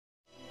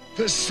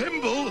The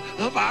symbol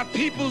of our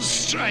people's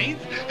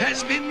strength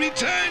has been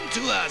returned to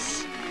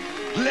us.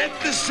 Let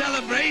the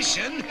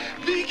celebration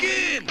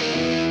begin.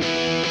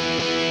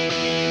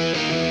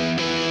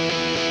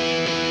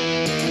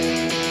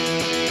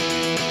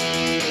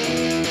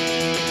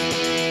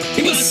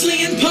 He was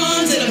slinging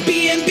pawns at a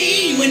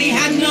B&B when he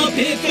had an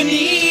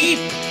epiphany.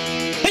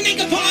 And they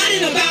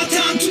complained about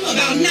time too,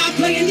 about not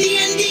playing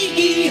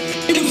D&D.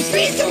 It was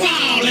free for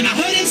all, and I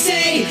heard him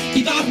say,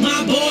 "Keep off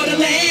my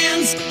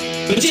Borderlands.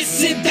 But just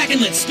sit back and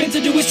let Spencer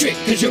do his trick,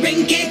 cause you're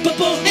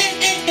incapable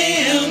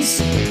hands."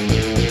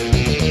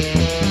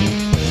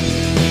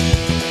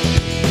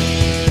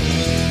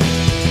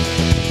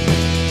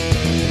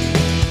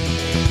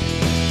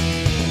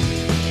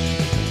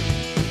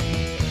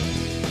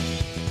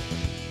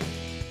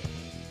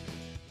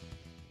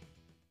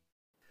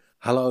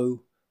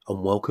 Hello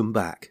and welcome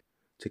back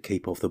to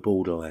Keep Off the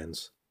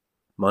Borderlands.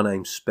 My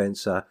name's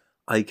Spencer,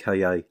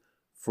 aka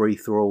Free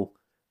Thrall,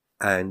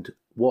 and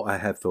what I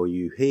have for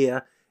you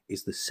here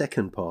is the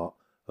second part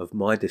of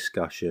my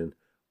discussion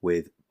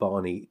with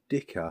Barney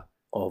Dicker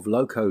of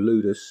Loco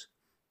Ludus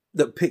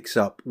that picks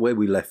up where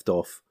we left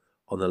off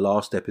on the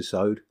last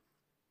episode.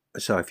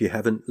 So if you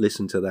haven't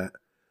listened to that,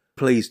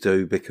 please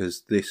do,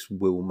 because this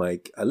will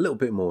make a little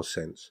bit more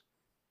sense.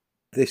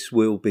 This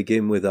will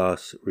begin with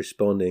us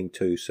responding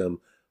to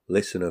some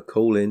listener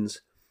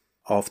call-ins,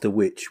 after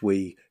which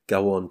we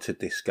go on to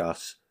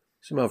discuss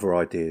some other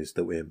ideas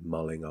that we're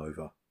mulling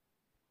over.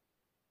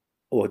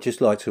 I'd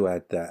just like to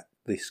add that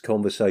this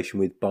conversation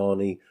with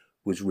Barney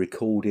was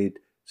recorded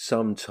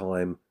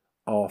sometime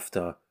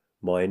after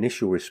my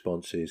initial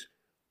responses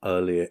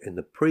earlier in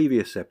the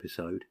previous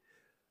episode,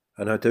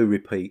 and I do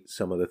repeat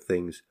some of the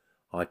things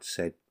I'd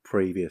said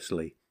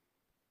previously.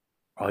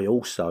 I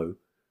also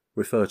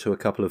refer to a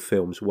couple of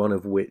films, one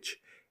of which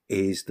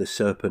is The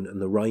Serpent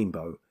and the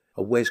Rainbow,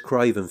 a Wes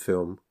Craven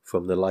film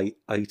from the late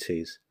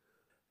 80s.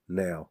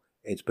 Now,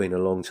 it's been a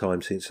long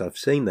time since I've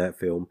seen that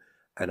film,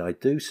 and I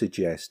do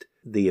suggest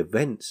the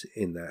events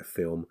in that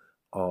film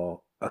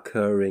are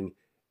occurring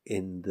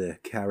in the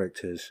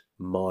character's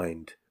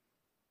mind.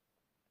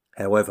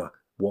 However,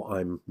 what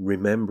I'm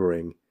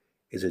remembering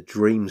is a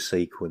dream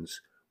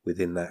sequence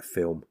within that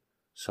film,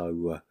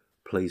 so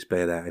please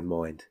bear that in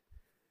mind.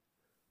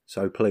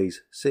 So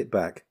please sit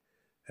back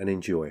and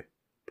enjoy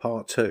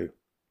part 2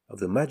 of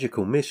the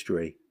magical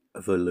mystery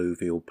of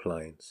Alluvial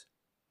Plains.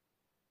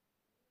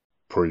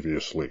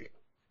 Previously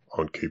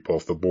on Keep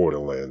Off the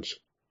Borderlands.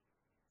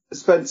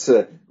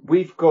 Spencer,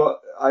 we've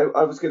got, I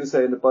was going to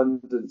say an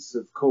abundance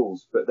of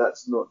calls, but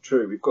that's not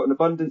true. We've got an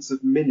abundance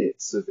of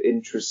minutes of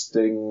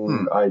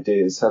interesting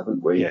ideas,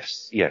 haven't we?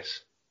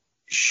 Yes.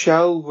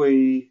 Shall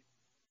we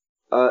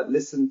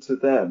listen to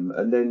them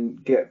and then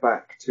get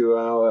back to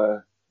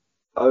our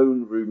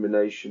own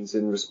ruminations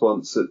in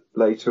response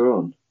later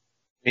on?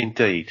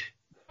 Indeed.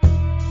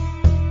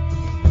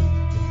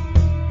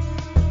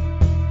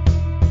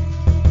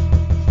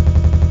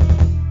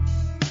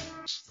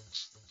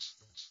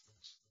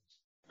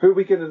 Who are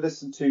we going to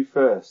listen to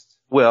first?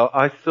 Well,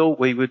 I thought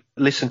we would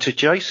listen to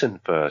Jason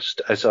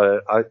first, as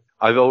I've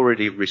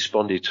already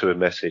responded to a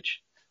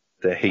message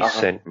that he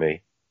sent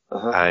me,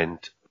 and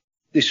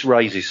this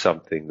raises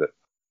something that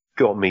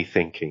got me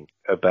thinking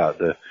about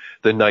the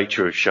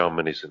nature of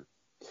shamanism.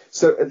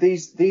 So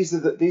these are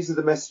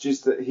the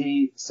messages that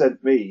he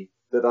sent me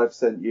that I've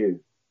sent you?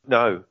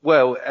 No,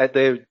 well,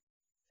 they're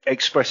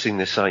expressing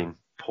the same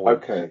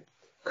point. Okay,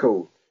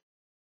 cool.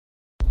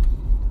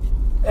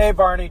 Hey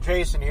Barney,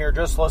 Jason here.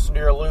 Just listened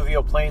to your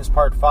Alluvial Plains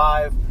Part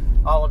 5.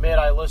 I'll admit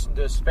I listened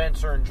to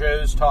Spencer and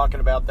Joe's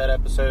talking about that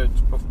episode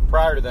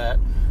prior to that,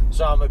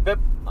 so I'm a bit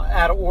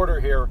out of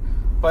order here.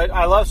 But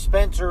I love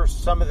Spencer,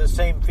 some of the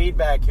same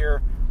feedback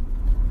here.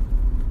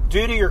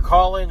 Due to your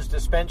call-ins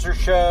to Spencer's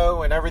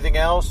show and everything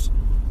else,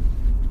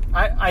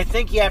 I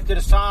think you have to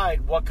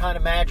decide what kind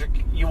of magic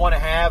you want to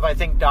have. I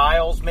think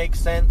dials make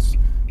sense,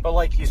 but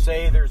like you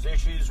say, there's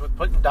issues with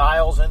putting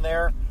dials in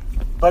there.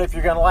 But if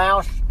you're going to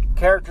allow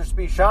characters to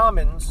be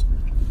shamans,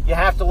 you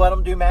have to let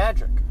them do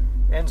magic.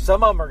 And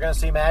some of them are going to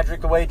see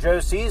magic the way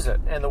Joe sees it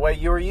and the way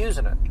you were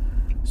using it.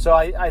 So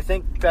I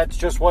think that's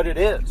just what it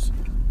is.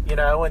 You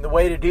know, and the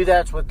way to do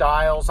that's with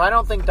dials. I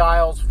don't think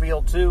dials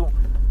feel too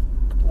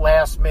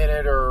last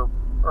minute or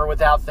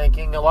without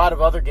thinking. A lot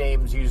of other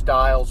games use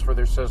dials for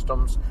their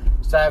systems.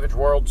 Savage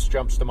Worlds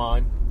jumps to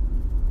mind.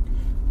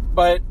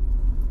 But,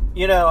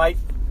 you know,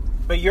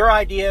 but your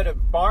idea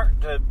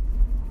to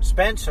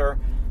Spencer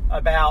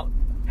about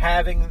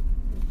having,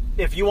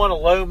 if you want a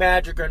low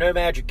magic or no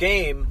magic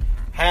game,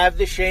 have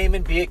the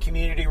shaman be a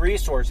community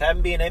resource. Have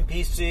him be an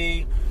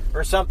NPC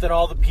or something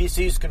all the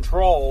PCs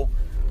control,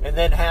 and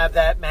then have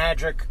that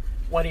magic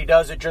when he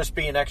does it just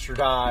be an extra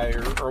die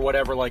or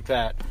whatever like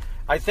that.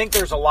 I think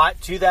there's a lot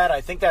to that.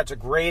 I think that's a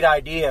great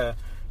idea.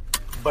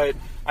 But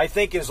I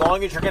think as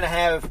long as you're going to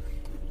have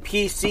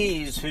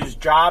PCs whose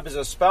job is a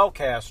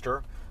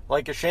spellcaster,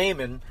 like a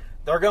shaman,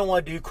 they're going to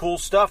want to do cool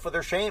stuff with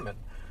their shaman.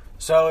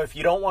 So if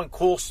you don't want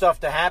cool stuff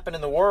to happen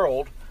in the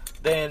world,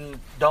 then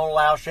don't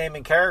allow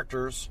shaman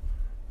characters.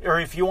 Or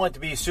if you want it to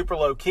be super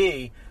low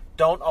key,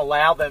 don't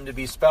allow them to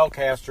be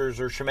spellcasters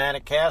or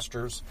shamanic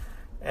casters,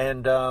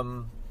 and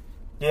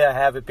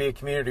have it be a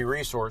community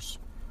resource.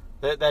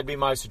 That'd be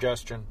my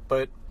suggestion.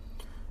 But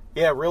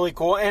yeah, really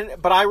cool.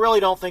 But I really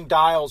don't think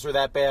dials are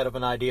that bad of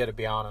an idea, to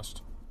be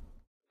honest.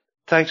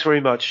 Thanks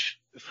very much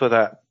for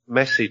that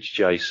message,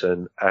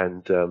 Jason.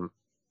 And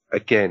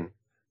again,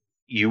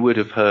 you would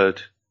have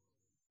heard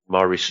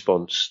my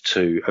response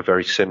to a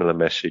very similar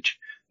message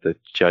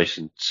that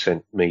Jason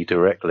sent me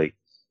directly.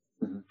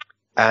 Mm-hmm.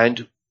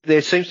 And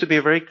there seems to be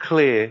a very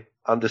clear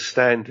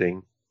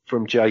understanding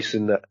from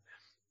Jason that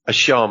a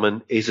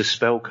shaman is a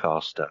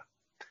spellcaster.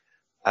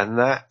 And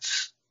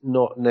that's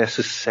not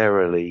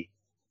necessarily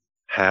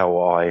how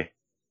I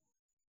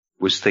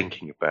was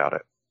thinking about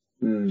it.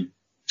 Mm.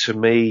 To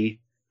me,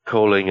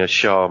 calling a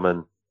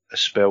shaman a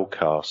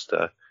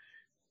spellcaster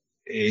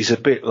is a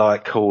bit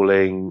like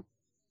calling,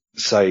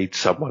 say,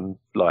 someone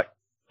like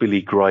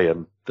Billy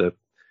Graham, the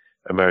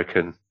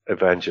American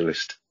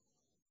evangelist,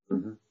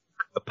 mm-hmm.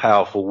 a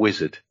powerful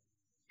wizard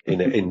in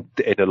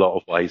a lot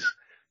of ways,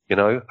 you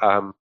know,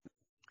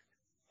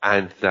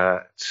 and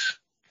that,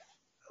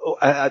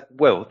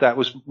 that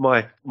was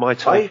my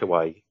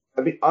takeaway.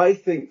 I mean, I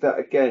think that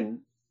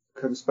again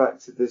comes back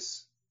to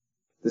this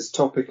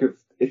topic of,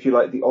 if you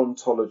like, the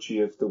ontology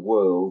of the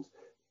world,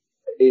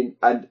 in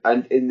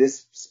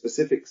this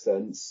specific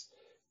sense,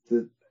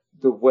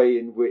 the way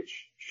in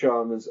which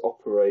shamans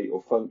operate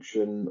or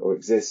function or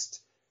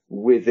exist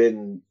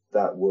within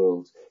that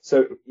world.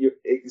 So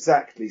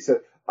exactly.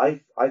 So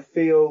I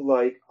feel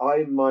like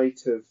I might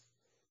have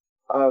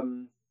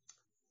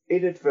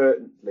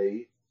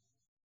inadvertently,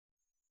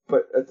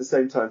 but at the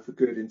same time for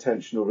good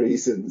intentional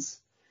reasons,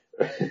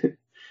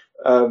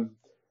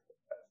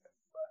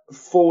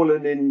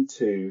 fallen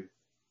into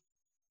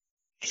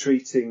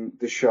treating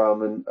the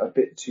shaman a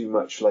bit too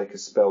much like a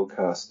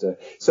spellcaster.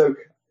 So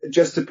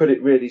just to put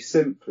it really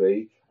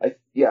simply,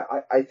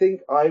 I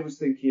think I was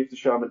thinking of the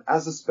shaman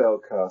as a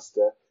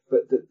spellcaster,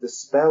 but the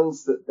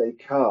spells that they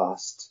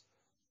cast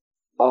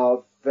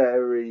are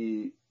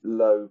very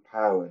low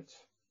powered.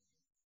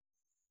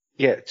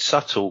 Yeah,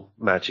 subtle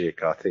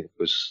magic, I think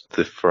was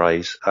the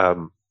phrase.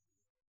 And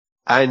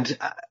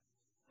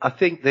I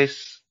think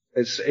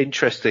it's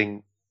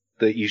interesting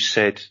that you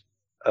said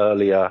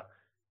earlier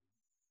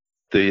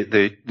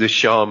the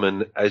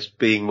shaman as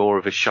being more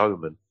of a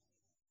showman.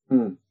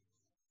 Mm.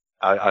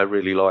 I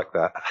really like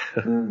that.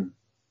 Mm.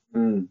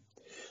 Mm.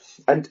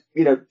 And,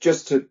 you know,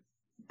 just to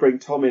bring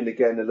Tom in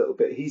again a little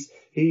bit,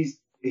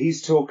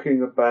 he's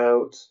talking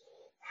about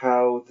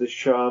how the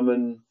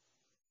shaman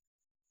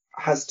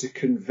has to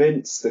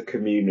convince the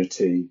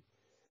community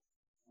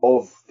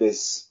of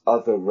this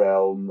other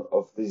realm,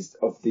 of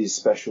these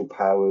special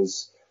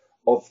powers,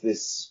 of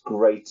this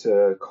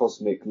greater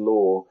cosmic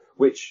law,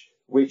 which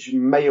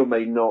may or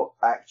may not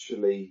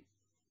actually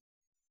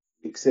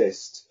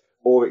exist,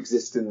 or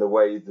exist in the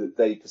way that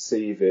they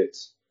perceive it.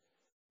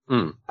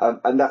 Mm.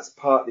 And that's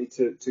partly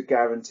to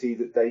guarantee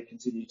that they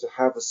continue to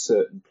have a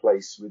certain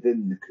place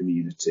within the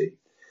community.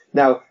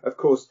 Now, of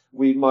course,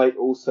 we might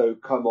also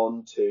come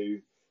on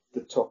to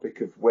the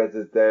topic of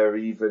whether there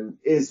even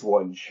is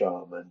one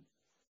shaman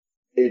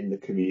in the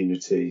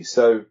community.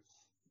 So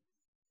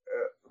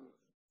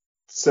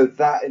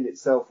that in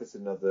itself is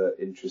another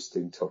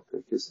interesting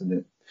topic, isn't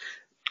it?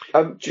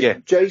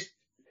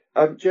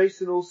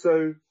 Jason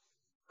also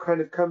kind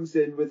of comes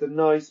in with a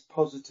nice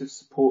positive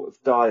support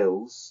of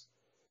dials,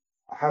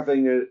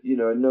 having a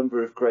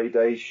number of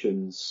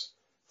gradations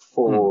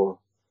for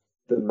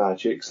the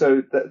magic.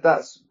 So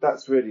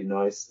that's really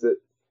nice that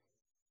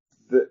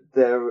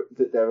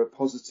there are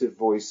positive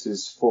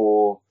voices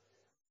for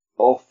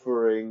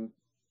offering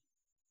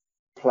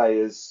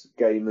players,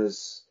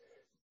 gamers,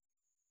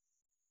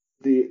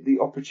 the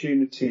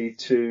opportunity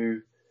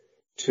to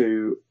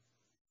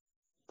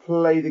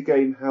play the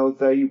game how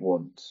they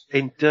want.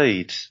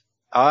 Indeed.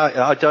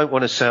 I don't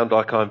want to sound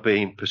like I'm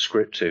being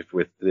prescriptive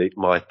with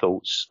my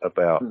thoughts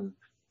about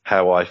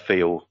how I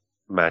feel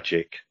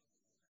magic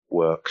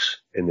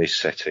works in this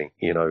setting,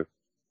 you know.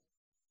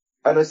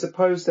 And I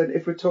suppose then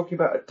if we're talking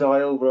about a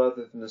dial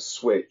rather than a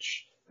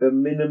switch, the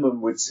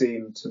minimum would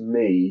seem to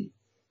me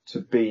to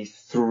be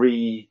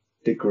 3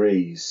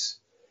 degrees.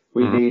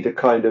 We need a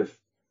kind of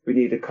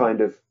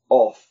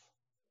off,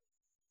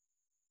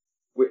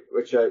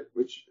 which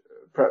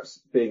perhaps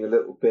being a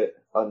little bit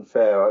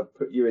unfair, I'd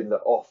put you in the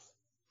off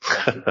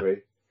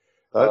category.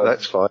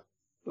 That's fine.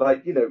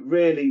 Like, you know,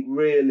 really,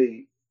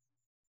 really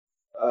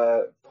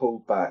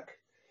pulled back.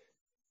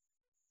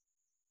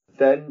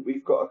 Then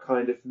we've got a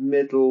kind of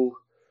middle,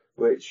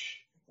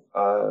 which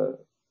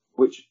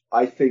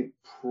I think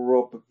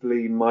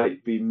probably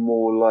might be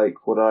more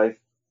like what I've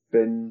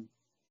been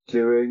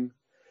doing.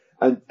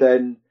 And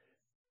then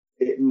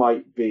it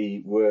might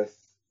be worth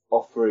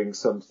offering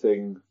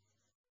something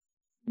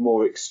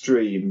more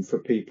extreme for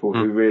people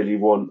who really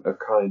want a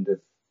kind of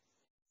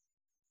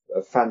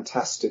a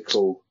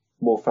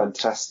more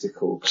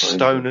fantastical kind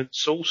stone and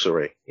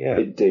sorcery. Yeah.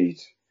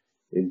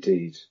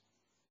 Indeed.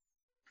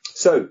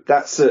 So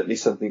that's certainly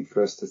something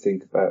for us to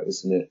think about,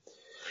 isn't it?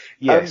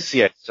 Yes.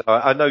 So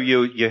I know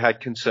you had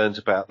concerns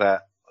about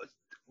that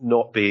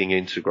not being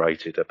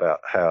integrated, about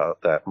how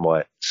that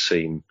might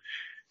seem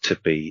to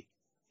be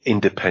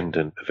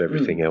independent of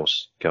everything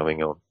else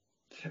going on.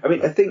 I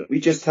mean, I think we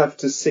just have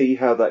to see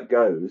how that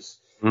goes.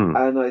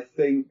 And I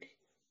think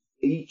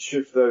each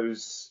of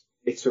those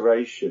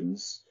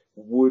iterations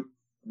would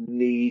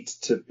need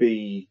to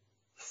be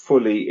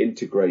fully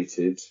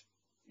integrated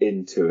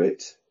into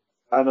it.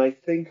 And I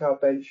think our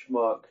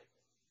benchmark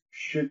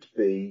should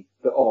be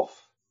the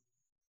off.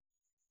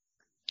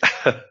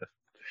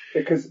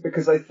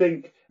 because I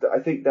think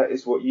that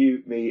is what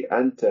you, me,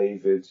 and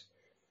David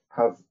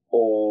have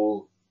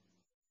all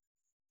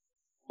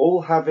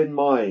have in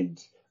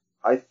mind.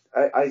 I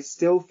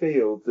still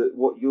feel that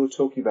what you're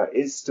talking about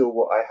is still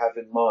what I have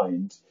in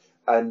mind,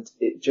 and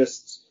it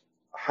just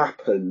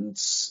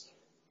happens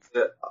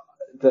that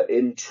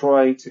in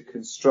trying to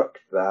construct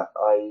that,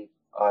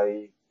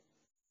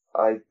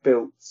 I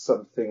built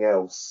something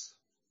else,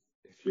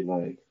 if you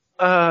like.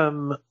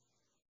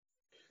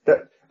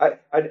 That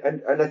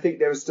I think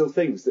there are still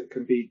things that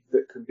can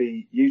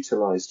be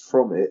utilised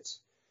from it,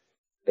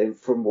 and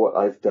from what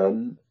I've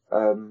done.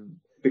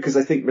 Because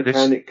I think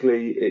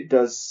mechanically it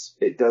does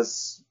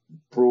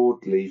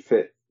broadly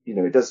fit,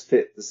 it does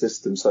fit the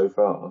system so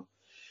far.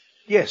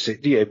 Yes,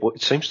 it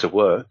seems to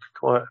work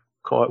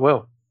quite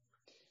well.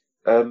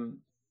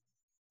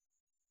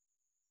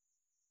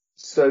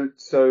 So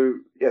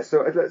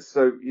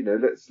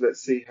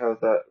let's see how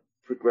that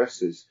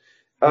progresses.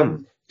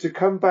 To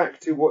come back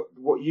to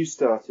what you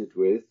started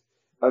with,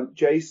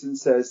 Jason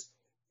says,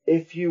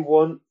 if you're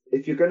going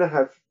to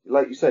have,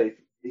 like you say,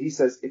 he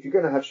says, if you're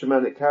going to have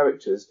shamanic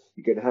characters,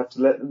 you're going to have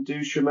to let them do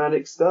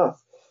shamanic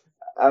stuff.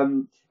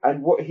 And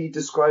what he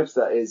describes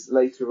that is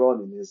later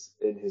on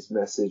in his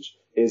message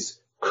is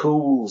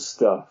cool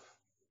stuff.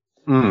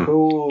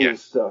 Cool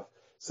stuff.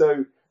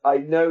 So I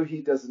know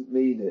he doesn't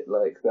mean it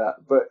like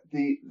that, but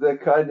the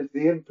kind of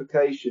the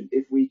implication,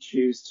 if we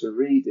choose to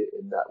read it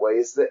in that way,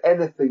 is that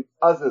anything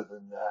other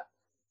than that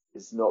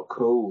is not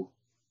cool.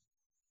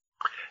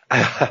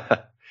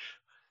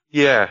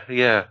 Yeah.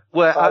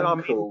 Well, I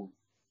mean, cool.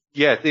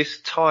 Yeah, this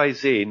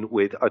ties in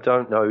with, I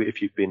don't know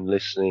if you've been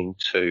listening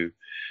to,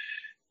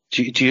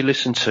 do you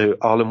listen to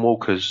Alan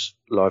Walker's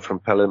Live from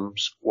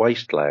Pelham's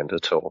Wasteland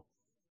at all?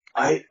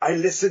 I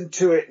listen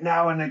to it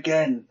now and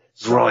again.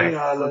 Sorry, Right.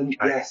 Alan,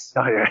 yes.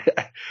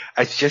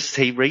 It's just,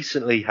 he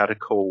recently had a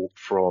call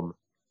from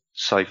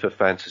Safer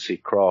Fantasy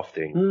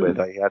Crafting where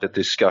they had a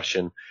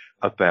discussion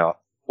about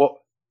what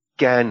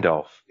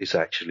Gandalf is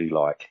actually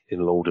like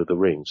in Lord of the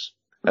Rings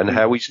and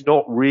how he's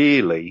not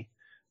really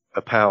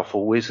a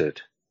powerful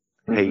wizard.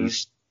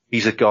 He's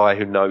a guy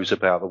who knows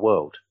about the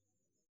world.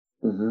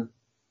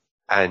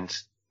 And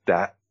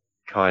that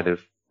kind of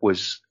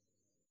was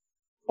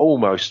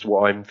almost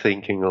what I'm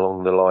thinking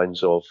along the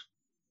lines of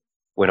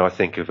when I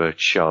think of a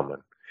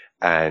shaman.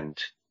 And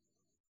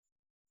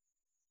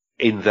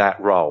in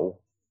that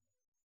role,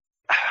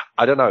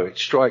 I don't know, it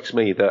strikes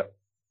me that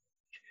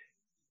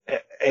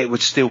it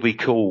would still be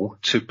cool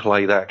to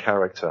play that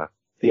character,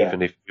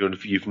 even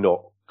if you've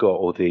not got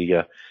all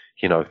the,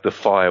 the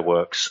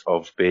fireworks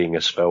of being a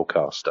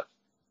spellcaster.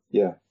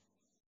 Yeah.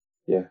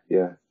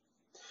 The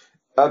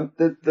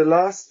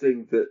last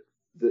thing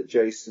that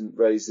Jason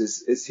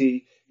raises is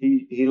he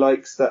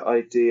likes that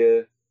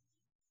idea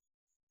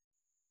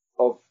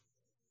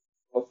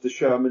of the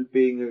shaman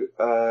being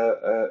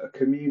a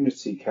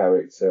community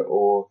character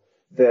or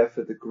there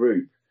for the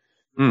group.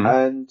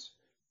 And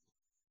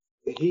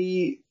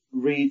he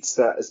reads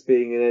that as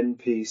being an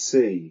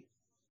NPC.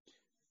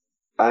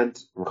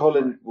 And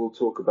Colin will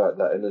talk about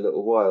that in a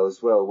little while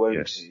as well,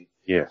 won't he?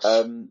 Yes.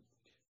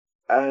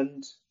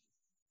 And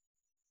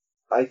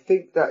I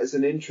think that is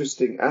an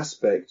interesting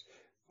aspect,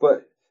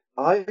 but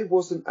I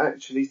wasn't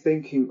actually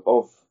thinking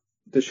of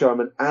the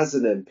shaman as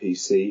an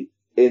NPC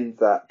in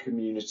that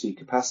community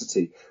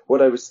capacity.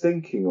 What I was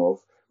thinking of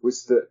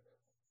was that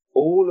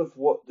all of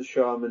what the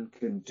shaman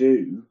can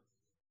do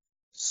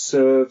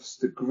serves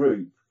the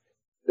group.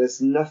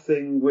 There's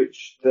nothing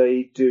which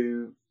they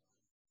do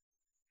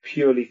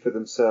purely for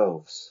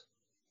themselves.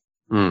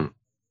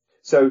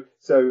 So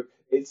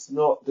it's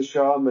not the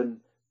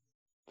shaman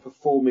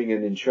performing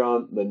an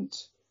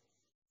enchantment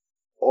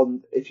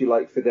on, if you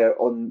like, for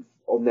on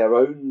their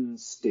own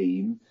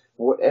steam.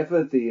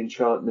 Whatever the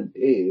enchantment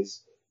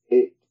is,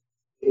 it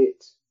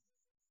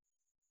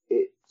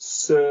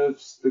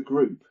serves the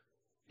group.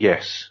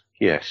 Yes.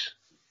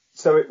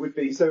 So it would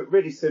be, so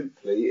really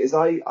simply is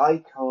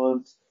I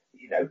can't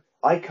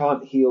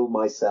heal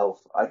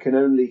myself. I can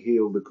only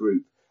heal the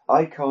group.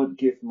 I can't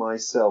give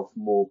myself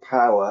more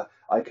power.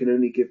 I can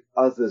only give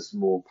others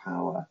more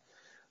power.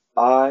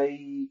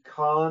 I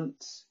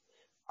can't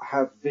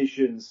have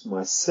visions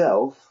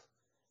myself,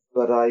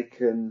 but I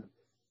can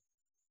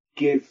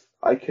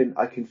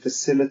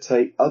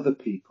facilitate other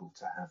people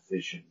to have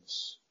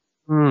visions.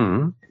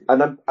 And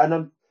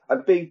I'm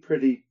being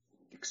pretty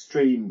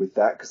extreme with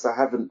that because I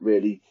haven't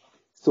really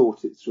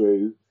thought it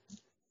through.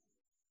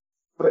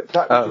 But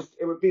that would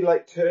it would be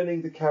like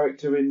turning the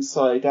character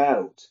inside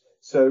out.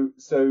 So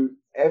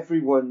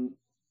everyone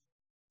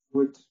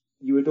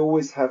you would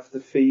always have the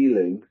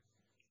feeling,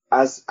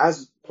 as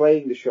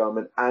playing the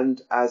shaman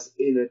and as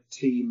in a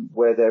team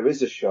where there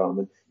is a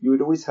shaman, you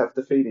would always have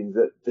the feeling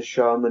that the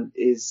shaman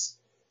is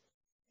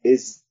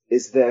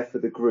there for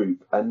the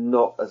group and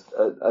not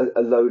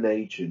a lone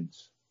agent.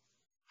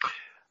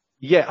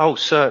 Yeah,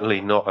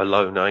 certainly not a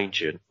lone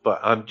agent, but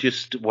I'm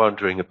just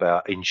wondering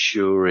about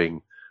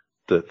ensuring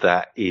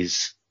that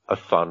is a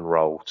fun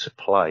role to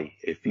play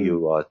if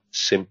you are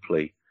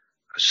simply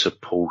a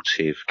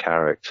supportive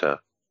character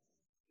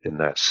in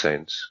that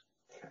sense.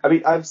 I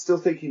mean, I'm still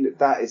thinking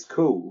that is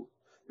cool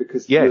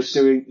because yes.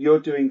 you're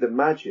doing the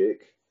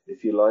magic,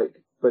 if you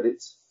like, but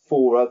it's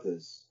for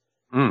others.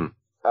 Mm.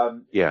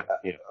 Yeah.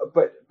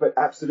 But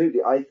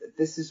absolutely,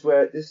 this is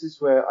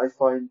where I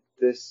find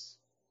this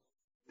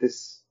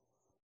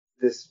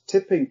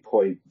tipping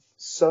point.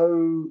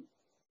 So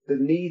the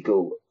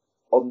needle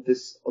on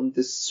this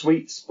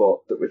sweet spot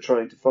that we're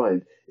trying to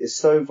find is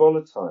so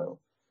volatile.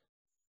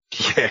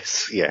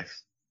 Yes.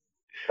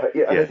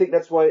 And I think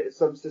that's why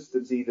some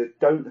systems either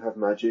don't have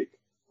magic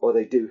or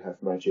they do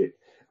have magic.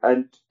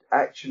 And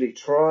actually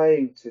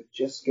trying to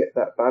just get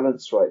that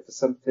balance right for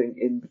something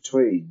in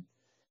between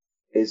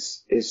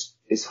is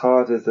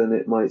harder than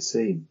it might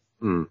seem.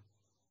 Mm.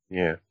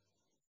 Yeah.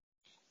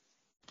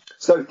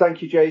 So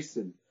thank you,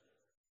 Jason.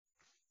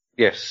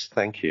 Yes,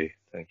 thank you.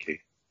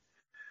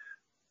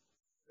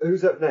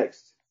 Who's up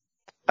next?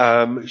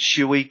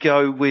 Shall we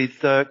go with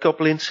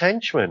Goblin's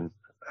Henchman?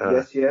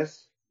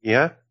 Yes.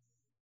 Yeah?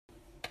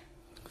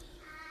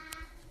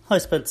 Hi,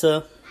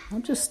 Spencer.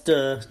 I'm just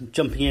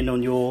jumping in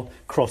on your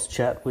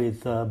cross-chat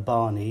with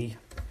Barney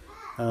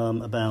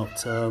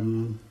about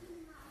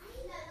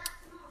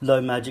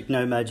low magic,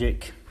 no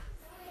magic,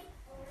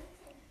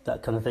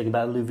 that kind of thing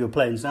about alluvial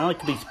plains. Now, I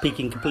could be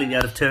speaking completely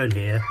out of turn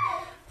here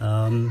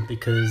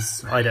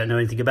because I don't know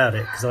anything about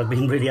it, because I've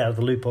been really out of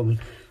the loop on...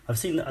 I've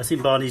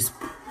seen Barney's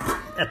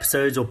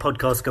episodes or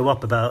podcasts go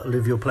up about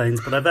alluvial plains,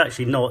 but I've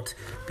actually not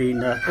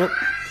been...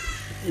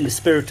 in the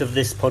spirit of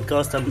this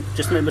podcast, I'm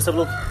just made myself a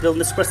little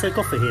Nespresso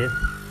coffee here.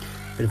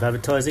 Bit of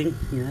advertising,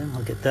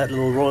 I'll get that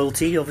little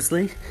royalty,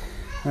 obviously,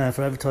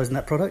 for advertising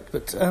that product.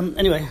 But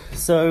anyway,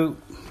 so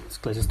let's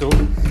close this door.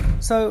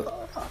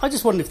 So I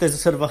just wondered if there's a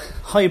sort of a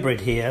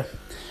hybrid here.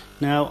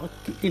 Now,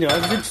 I was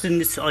interested in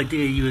this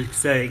idea you were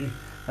saying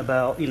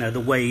about, the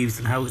waves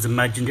and how it was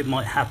imagined it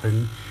might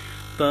happen.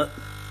 But,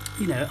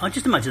 I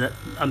just imagine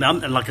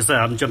that, like I say,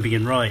 I'm jumping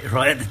in right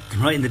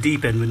in the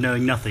deep end with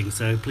knowing nothing,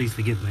 so please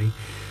forgive me.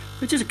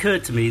 It just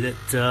occurred to me that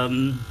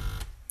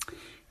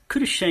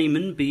could a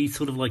shaman be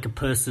sort of like a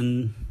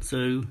person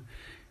who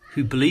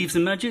believes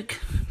in magic,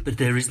 but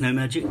there is no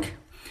magic?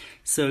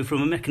 So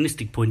from a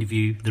mechanistic point of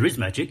view, there is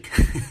magic.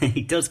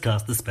 He does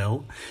cast the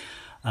spell.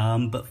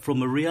 But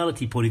from a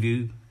reality point of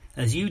view,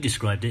 as you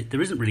described it,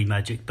 there isn't really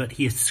magic, but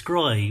he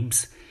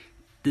ascribes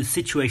the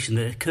situation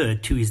that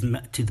occurred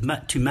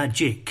to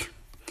magic.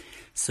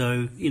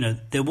 So,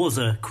 there was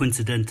a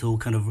coincidental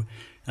kind of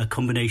a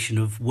combination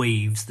of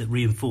waves that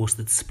reinforced,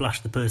 that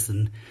splashed the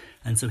person,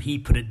 and so he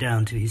put it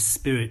down to his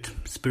spirit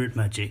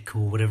magic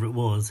or whatever it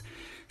was.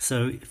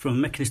 So from a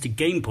mechanistic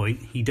game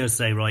point, he does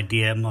say, right,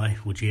 GM,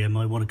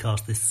 I want to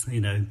cast this,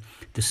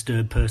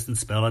 disturb person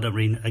spell. I don't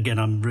know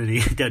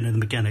the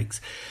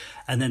mechanics.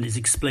 And then it's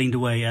explained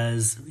away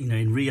as,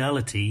 in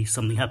reality,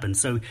 something happened.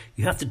 So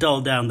you have to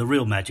dial down the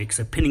real magic.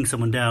 So pinning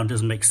someone down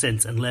doesn't make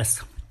sense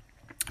unless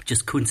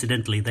just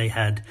coincidentally they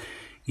had,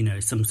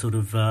 some sort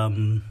of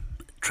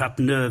trapped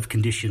nerve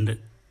condition that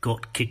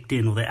got kicked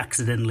in, or they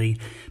accidentally,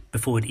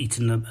 before had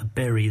eaten a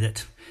berry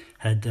that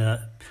had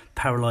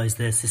paralyzed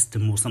their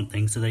system or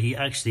something, so that he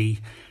actually,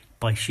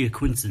 by sheer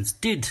coincidence,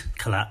 did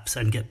collapse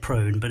and get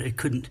prone, but it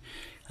couldn't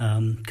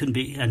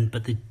be,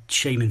 but the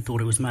shaman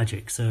thought it was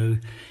magic, so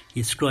he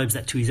ascribes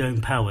that to his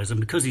own powers, and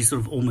because he's sort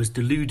of almost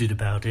deluded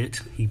about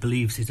it, he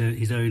believes his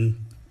own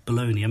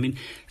baloney. I mean,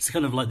 it's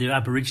kind of like the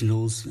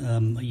Aboriginals.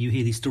 You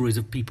hear these stories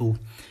of people,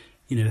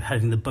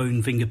 having the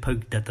bone finger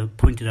pointed at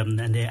them,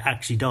 and they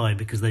actually die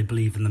because they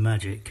believe in the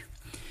magic.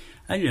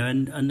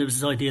 And and there was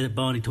this idea that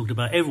Barney talked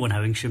about everyone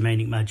having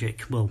shamanic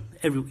magic. Well,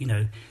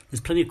 there's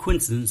plenty of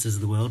coincidences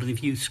in the world, and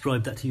if you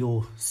ascribe that to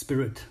your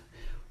spirit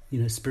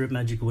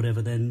magic or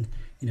whatever, then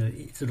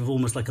it's sort of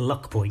almost like a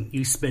luck point.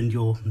 You spend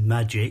your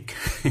magic,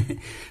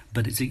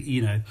 but it's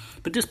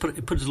but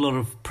it puts a lot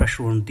of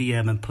pressure on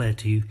DM and player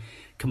to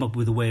come up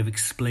with a way of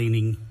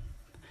explaining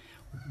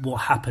what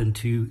happened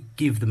to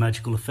give the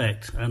magical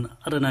effect. And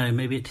I don't know,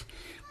 maybe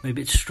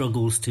it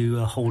struggles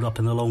to hold up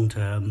in the long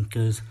term,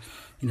 because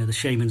the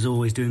shaman's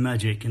always doing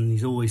magic and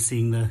he's always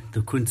seeing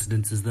the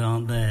coincidences that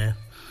aren't there.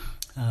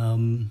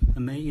 And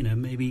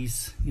maybe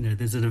he's,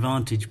 there's an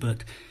advantage,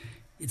 but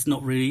it's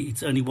not really.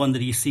 It's only one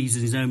that he sees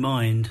in his own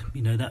mind.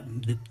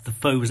 That the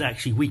foe was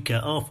actually weaker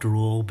after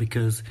all,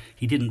 because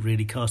he didn't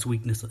really cast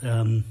weakness.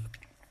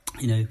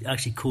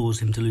 Actually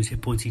caused him to lose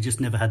hit points. He just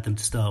never had them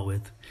to start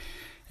with.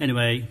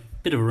 Anyway,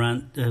 bit of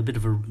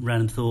a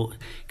random thought,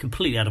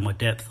 completely out of my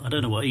depth. I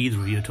don't know what either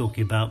of you are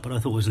talking about, but I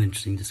thought it was an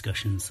interesting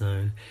discussion.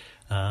 So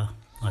I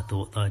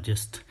thought I'd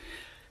just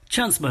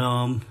chance my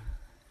arm,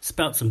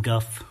 spout some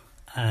guff,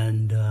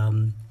 and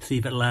see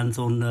if it lands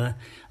on a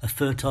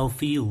fertile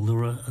field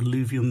or a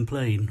alluvium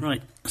plain.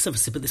 Right, let's have a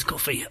sip of this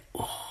coffee.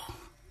 Oh.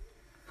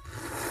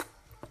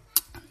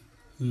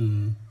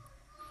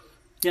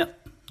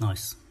 Yep,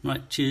 nice.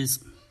 Right, cheers.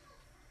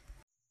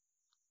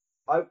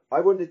 I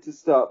wanted to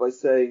start by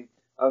saying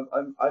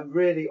I'm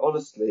really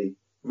honestly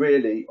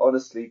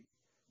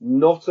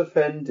not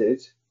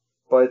offended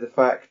by the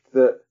fact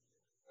that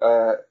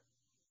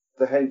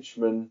the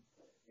henchman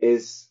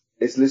is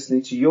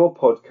listening to your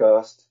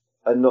podcast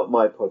and not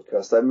my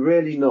podcast. I'm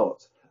really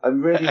not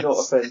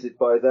offended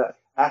by that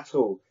at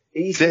all.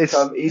 Easy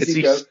come,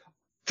 easy go.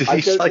 I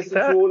don't listen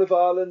to all of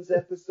Arlen's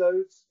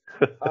episodes.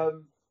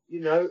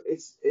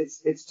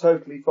 It's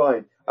totally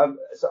fine.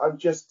 So I'm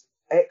just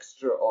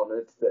extra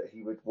honoured that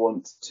he would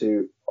want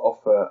to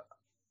offer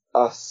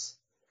us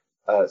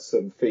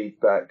some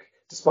feedback,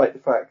 despite the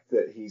fact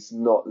that he's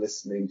not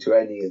listening to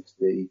any of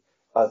the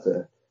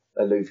other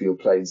Alluvial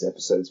Plains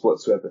episodes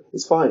whatsoever.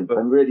 It's fine.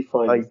 I'm really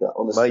fine with that,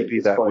 honestly. Maybe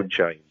that would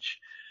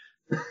change.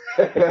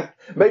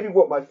 Maybe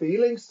what my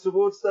feelings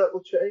towards that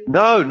will change.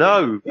 No.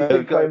 You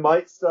think I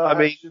might start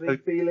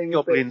feeling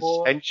a bit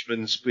more? Goblin's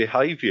henchman's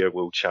behaviour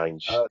will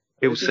change.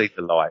 He'll see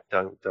the light.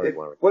 Don't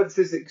worry. Once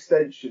his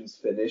extension's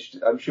finished,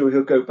 I'm sure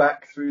he'll go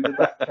back through the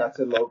back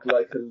catalogue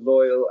like a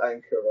loyal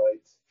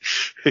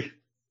anchorite.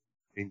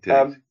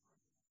 Indeed.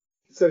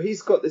 So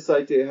he's got this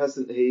idea,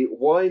 hasn't he?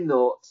 Why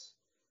not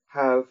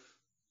have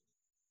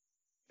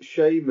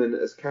shaman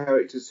as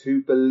characters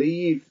who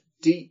believe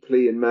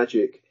deeply in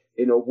magic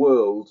in a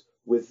world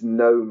with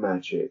no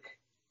magic?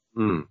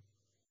 I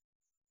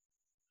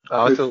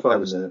thought that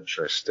was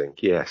interesting.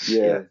 Yes.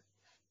 Yeah.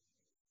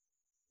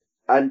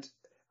 And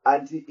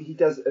he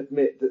does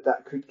admit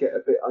that could get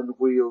a bit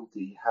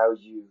unwieldy, how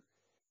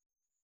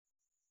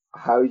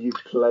you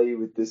play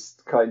with this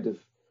kind of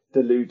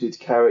deluded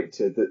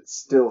character that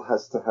still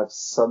has to have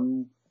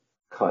some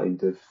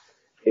kind of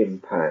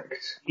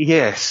impact.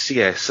 Yes.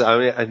 I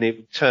mean, and it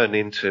would turn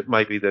into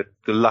maybe the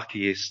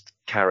luckiest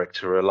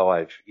character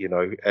alive. You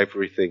know,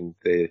 everything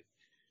they're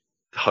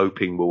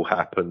hoping will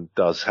happen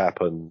does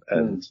happen,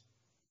 and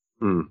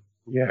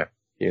yeah.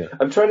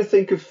 I'm trying to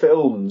think of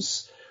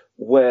films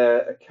where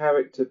a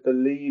character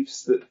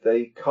believes that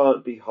they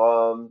can't be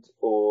harmed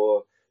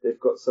or they've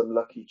got some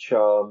lucky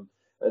charm,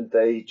 and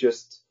they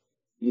just,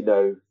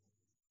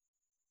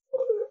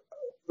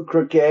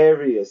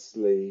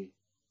 gregariously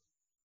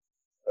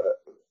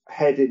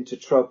head into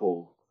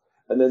trouble,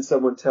 and then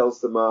someone tells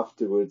them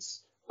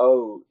afterwards,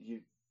 "Oh,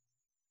 you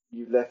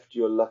left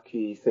your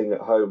lucky thing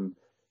at home."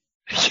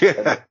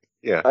 Yeah.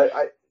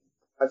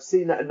 I've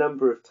seen that a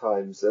number of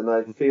times, and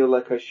I feel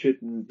like I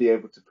shouldn't be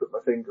able to put my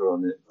finger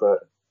on it,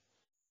 but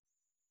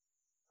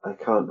I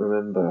can't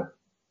remember.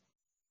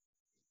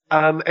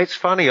 It's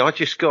funny. I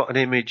just got an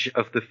image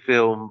of the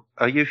film.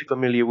 Are you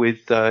familiar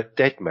with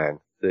Dead Man,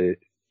 the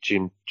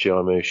Jim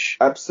Jarmusch?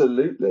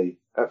 Absolutely.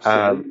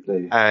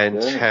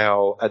 And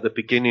how at the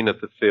beginning of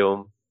the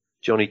film,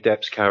 Johnny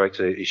Depp's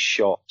character is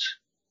shot,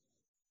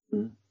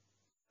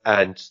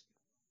 and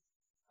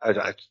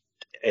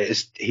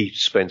he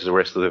spends the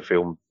rest of the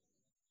film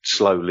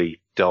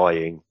slowly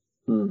dying,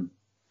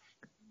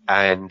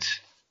 and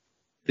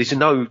there's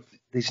no,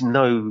 it's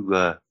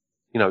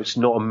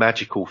not a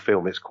magical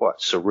film. It's quite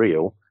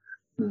surreal,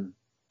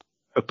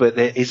 but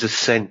there is a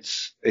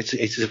sense.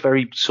 It's a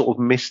very sort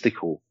of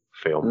mystical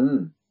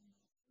film.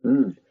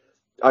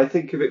 I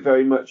think of it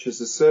very much as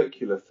a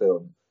circular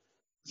film.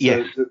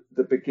 So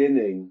the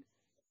beginning,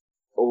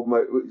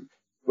 almost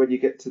when you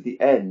get to the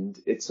end,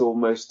 it's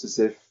almost as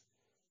if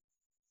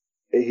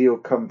he'll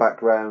come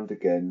back round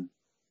again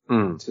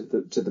to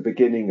the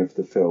beginning of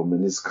the film,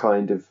 and is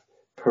kind of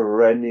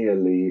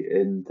perennially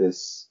in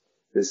this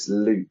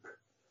loop.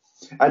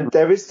 And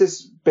there is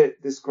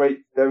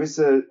there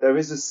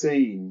is a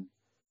scene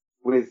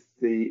with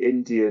the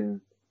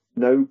Indian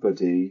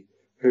nobody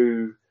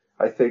who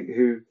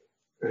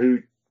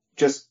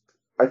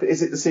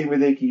is it the scene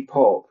with Iggy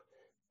Pop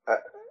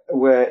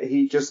where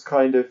he just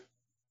kind of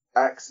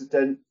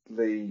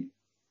accidentally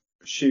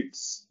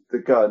shoots the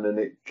gun and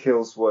it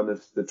kills one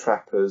of the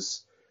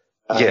trappers.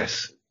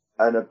 Yes.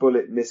 And a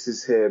bullet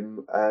misses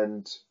him,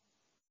 and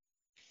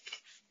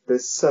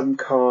there's some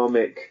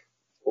karmic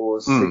or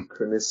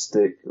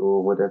synchronistic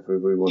or whatever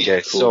we want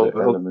to call it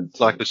element.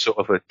 Like a sort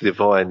of a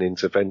divine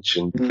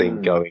intervention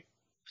thing going.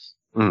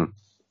 A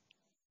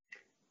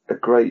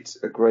great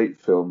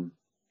film.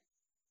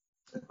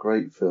 A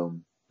great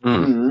film.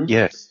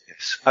 Yes.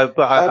 But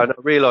I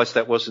realised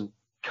that wasn't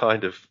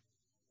kind of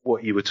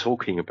what you were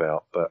talking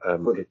about, but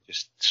it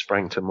just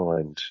sprang to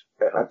mind.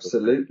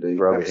 Absolutely.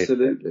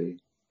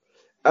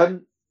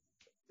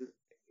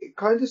 It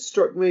kind of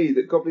struck me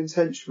that Goblin's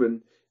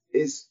Henchman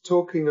is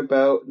talking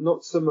about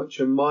not so much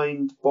a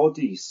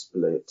mind-body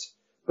split,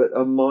 but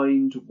a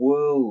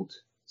mind-world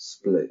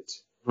split.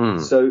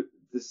 So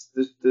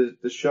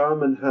the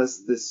shaman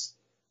has this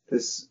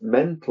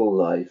mental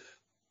life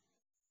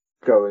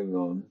going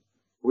on,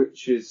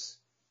 which is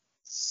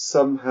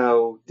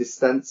somehow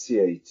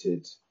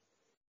distantiated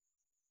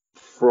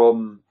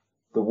from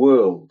the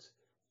world.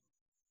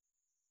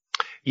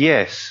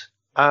 Yes.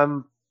 I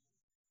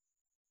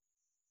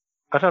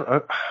don't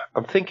know.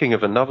 I'm thinking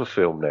of another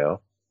film now.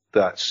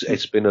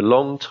 It's been a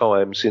long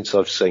time since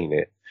I've seen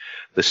it.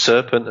 The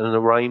Serpent and the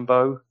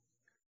Rainbow.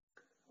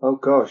 Oh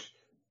gosh,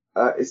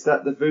 is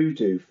that the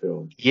voodoo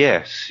film?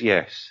 Yes.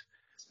 It's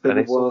been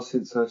a while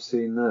since I've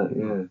seen that.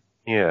 Yeah.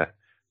 Yeah,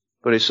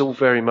 but it's all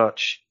very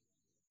much.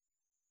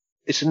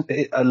 Isn't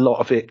it a lot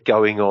of it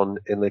going on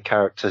in the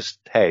character's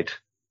head,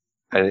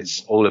 and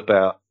it's all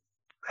about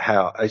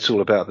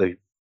the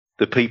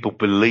people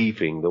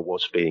believing that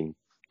what's being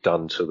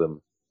done to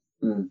them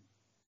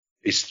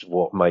is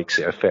what makes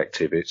it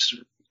effective. It's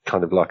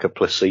kind of like a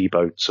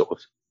placebo sort of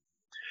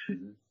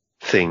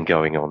thing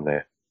going on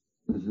there.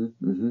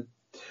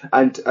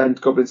 And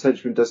Goblin's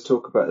Henchman does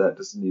talk about that,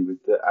 doesn't he,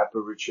 with the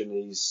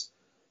Aborigines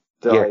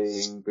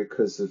dying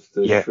because of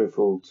the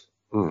shriveled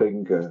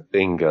finger.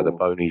 The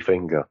bony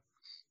finger.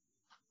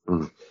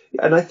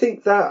 And I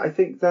think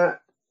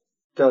that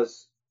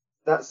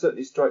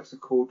certainly strikes a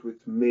chord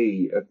with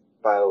me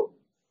about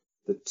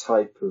the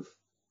type of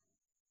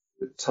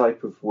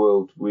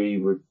world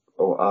we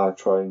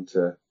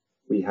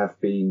have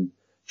been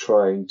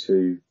trying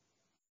to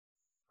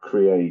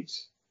create.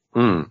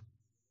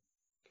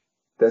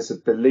 There's a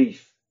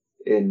belief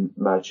in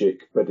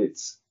magic, but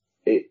it's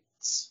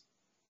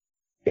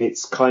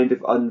kind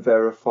of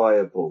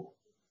unverifiable.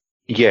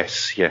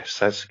 Yes,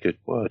 that's a good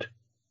word.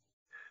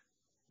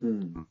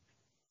 And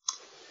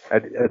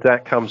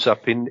that comes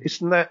up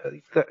isn't that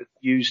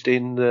used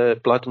in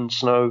Blood and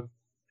Snow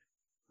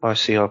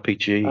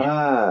ICRPG?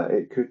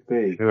 It could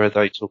be. Where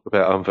they talk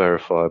about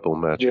unverifiable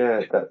magic.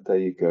 Yeah, there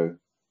you go.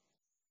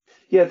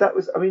 Yeah, that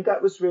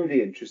was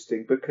really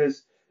interesting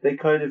because they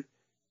cut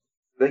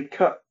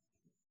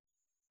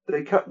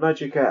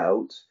magic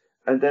out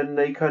and then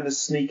they kind of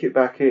sneak it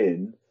back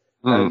in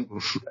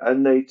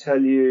and they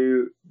tell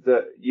you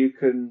that you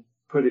can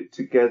put it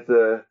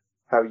together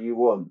how you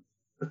want.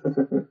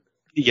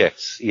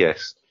 Yes.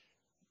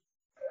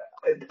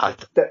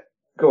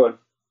 Go on.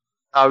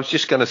 I was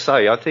just going to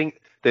say, I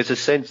think there's a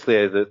sense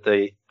there that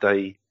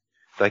they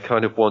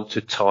kind of want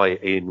to tie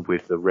in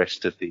with the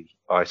rest of the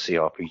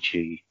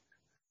ICRPG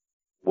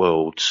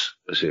worlds,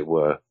 as it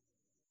were,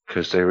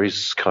 because there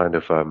is kind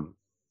of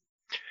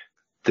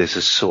there's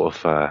a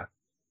sort of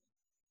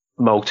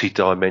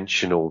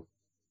multi-dimensional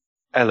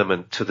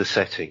element to the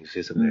settings,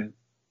 isn't there?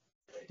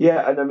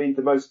 Yeah, and I mean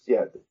the most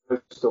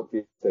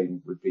obvious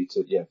thing would be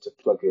to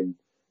plug in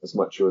as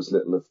much or as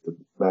little of the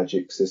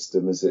magic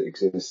system as it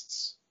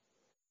exists.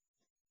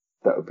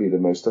 That would be the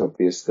most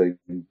obvious thing.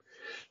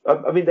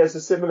 I mean, there's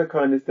a similar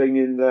kind of thing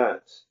in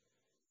that,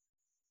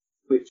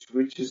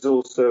 which is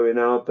also in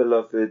our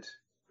beloved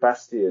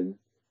Bastion,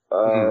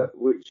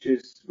 which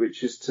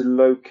is to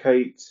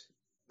locate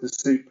the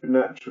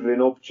supernatural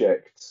in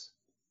objects.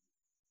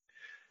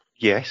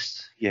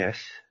 Yes.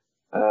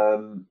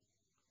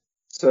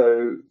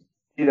 So,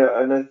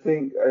 and I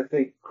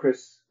think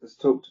Chris has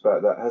talked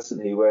about that,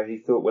 hasn't he? Where he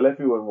thought, well,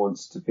 everyone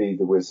wants to be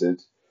the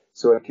wizard,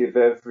 so I give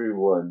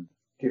everyone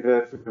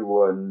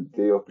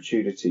the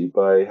opportunity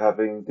by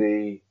having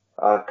the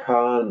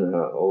arcana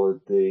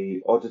or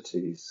the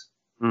oddities.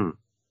 And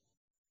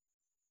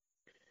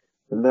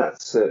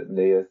that's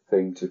certainly a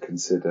thing to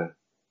consider.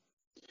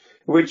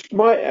 Which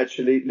might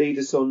actually lead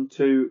us on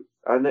to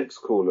our next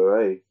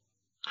caller, eh?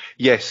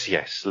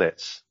 Yes,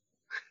 let's.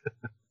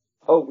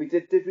 Oh, we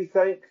did. Did we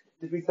thank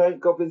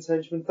Goblin's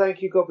Henchman?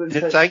 Thank you, Goblin's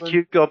Henchman. Thank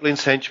you,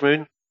 Goblin's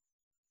Henchman.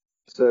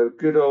 So,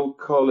 good old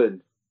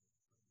Colin.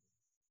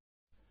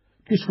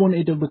 Just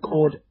wanted to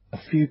record a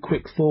few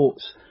quick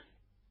thoughts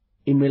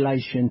in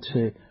relation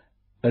to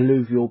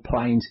alluvial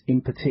plains,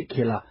 in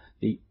particular,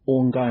 the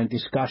ongoing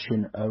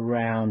discussion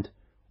around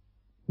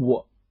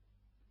what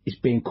is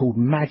being called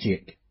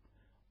magic.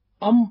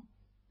 I'm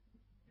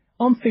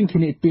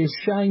thinking it'd be a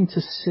shame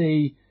to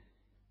see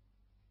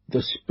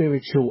the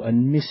spiritual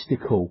and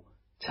mystical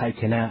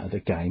taken out of the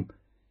game.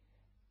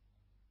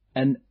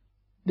 And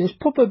there's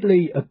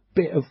probably a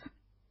bit of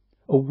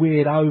a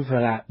weird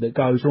overlap that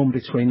goes on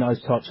between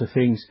those types of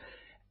things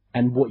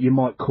and what you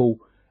might call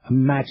a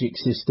magic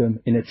system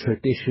in a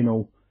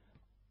traditional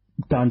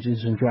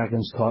Dungeons and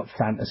Dragons type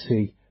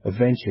fantasy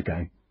adventure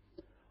game.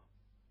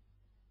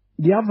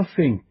 The other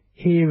thing,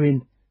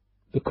 hearing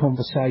the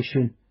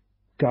conversation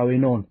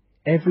going on,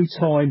 every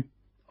time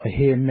I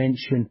hear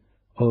mention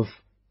of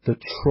the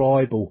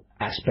tribal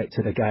aspect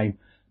of the game,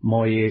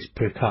 my ears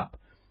prick up.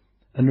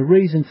 And the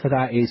reason for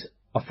that is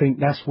I think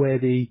that's where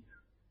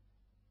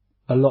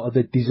a lot of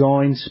the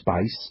design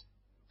space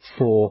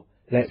for,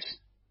 let's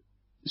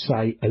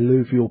say,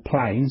 alluvial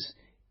plains,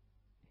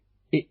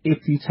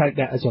 if you take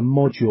that as a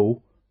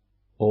module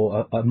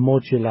or a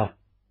modular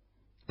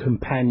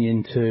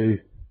companion to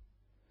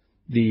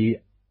the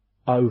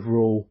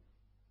overall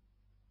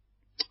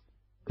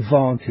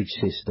Vantage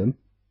system,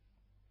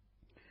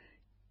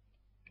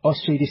 I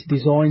see this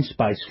design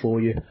space for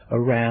you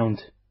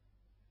around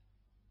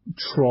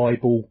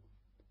tribal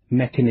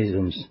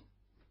mechanisms.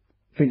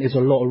 I think there's a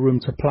lot of room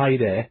to play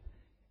there,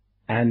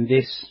 and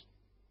this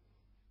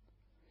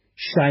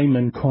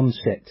shaman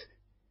concept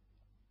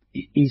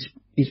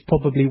is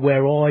probably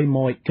where I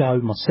might go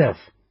myself.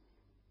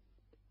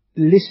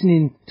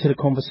 Listening to the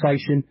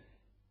conversation,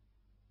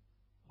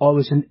 I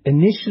was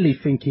initially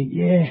thinking,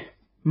 yeah,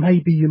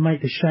 maybe you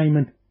make the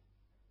shaman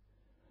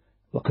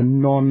like a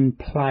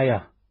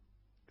non-player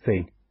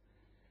thing.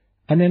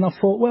 And then I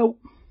thought, well,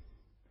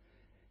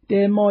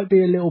 there might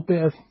be a little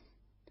bit of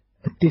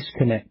a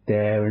disconnect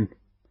there, and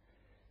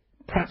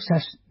perhaps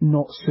that's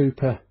not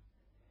super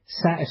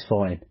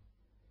satisfying.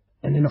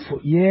 And then I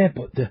thought, yeah,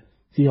 but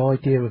the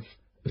idea of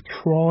a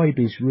tribe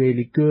is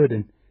really good,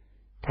 and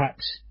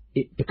perhaps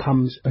it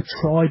becomes a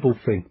tribal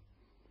thing.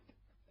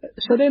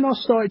 So then I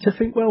started to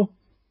think, well,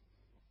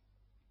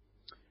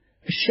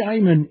 a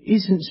shaman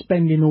isn't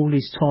spending all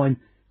his time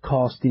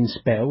casting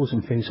spells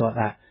and things like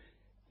that.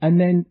 And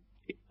then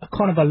a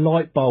kind of a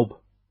light bulb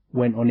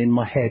went on in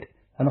my head,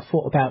 and I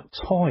thought about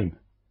time.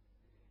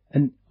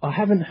 And I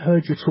haven't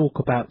heard you talk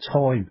about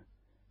time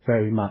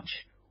very much,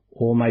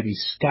 or maybe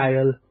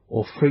scale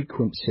or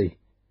frequency.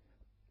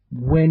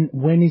 When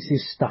is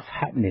this stuff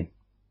happening?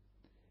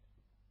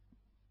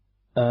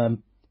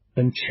 And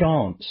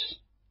chance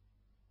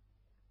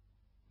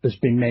has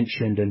been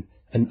mentioned,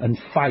 and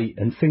fate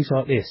and things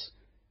like this.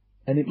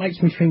 And it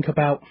makes me think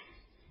about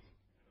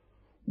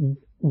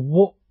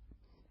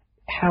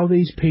how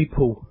these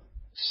people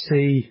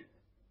see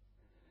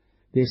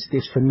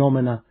this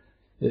phenomena,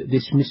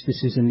 this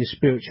mysticism, this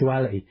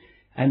spirituality.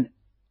 And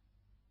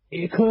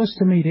it occurs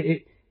to me that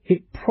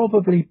it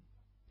probably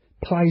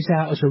plays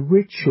out as a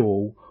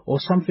ritual or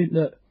something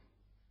that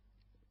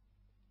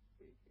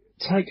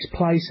takes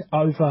place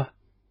over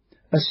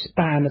a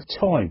span of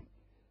time.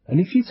 And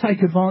if you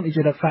take advantage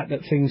of the fact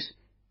that things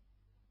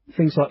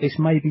like this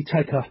maybe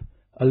take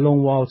a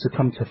long while to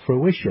come to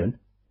fruition,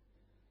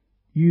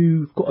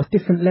 you've got a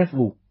different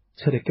level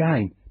to the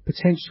game.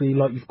 Potentially,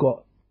 like you've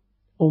got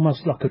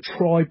almost like a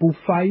tribal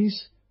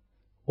phase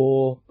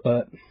or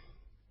a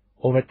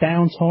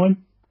downtime.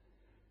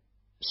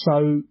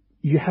 So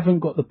you haven't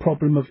got the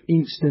problem of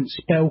instant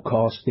spell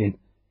casting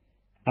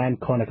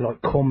and kind of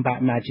like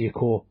combat magic,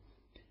 or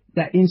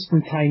that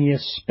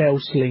instantaneous spell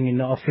slinging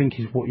that I think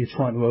is what you're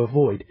trying to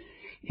avoid.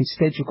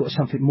 Instead, you've got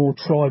something more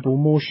tribal,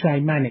 more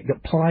shamanic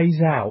that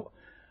plays out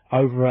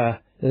over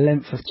a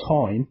length of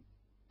time,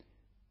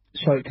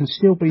 so it can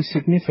still be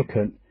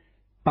significant,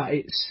 but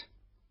it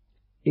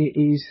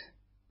is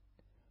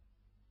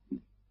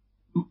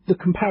the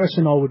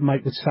comparison I would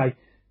make would say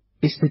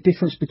it's the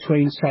difference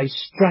between, say,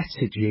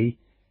 strategy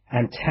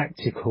and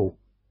tactical.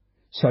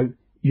 So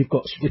you've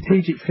got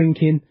strategic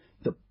thinking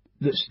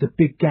that's the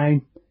big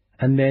game,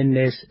 and then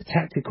there's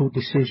tactical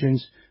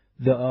decisions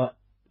that are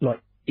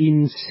like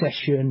in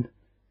session,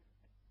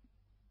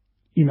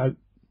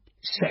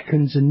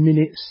 seconds and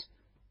minutes,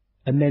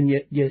 and then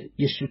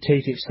your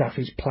strategic stuff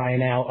is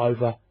playing out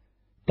over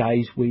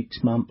days,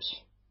 weeks,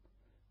 months,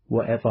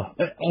 whatever.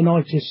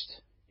 And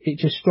it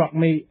just struck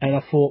me, and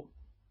I thought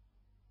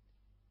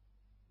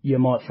you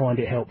might find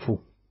it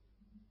helpful.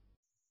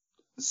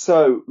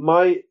 So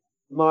my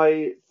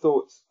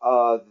thoughts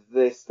are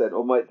this then,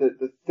 or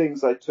the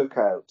things I took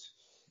out.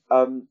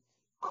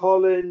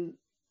 Colin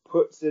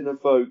puts in a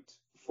vote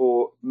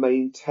for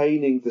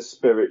maintaining the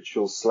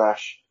spiritual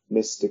 /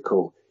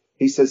 mystical.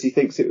 He says he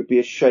thinks it would be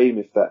a shame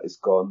if that is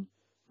gone.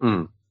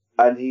 Mm.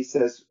 And he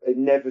says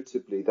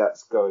inevitably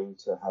that's going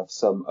to have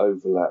some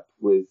overlap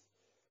with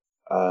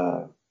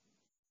a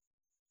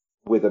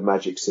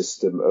magic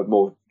system, a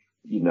more,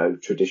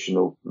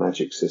 traditional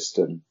magic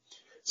system.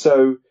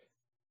 So,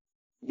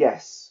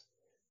 yes,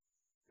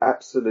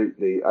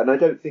 absolutely. And I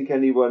don't think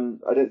any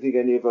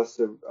of us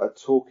are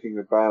talking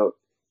about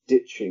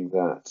ditching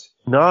that.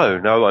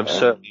 No, I'm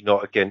certainly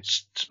not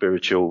against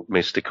spiritual,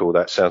 mystical.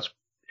 That sounds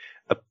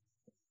a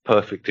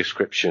perfect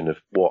description of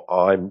what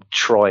I'm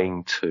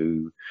trying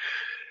to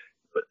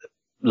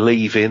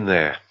leave in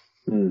there.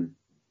 Mm.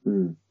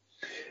 Mm.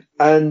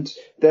 And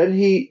then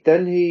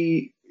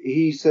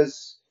he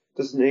says,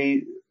 doesn't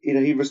he?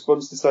 He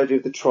responds to this idea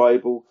of the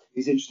tribal.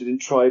 He's interested in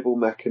tribal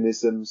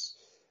mechanisms,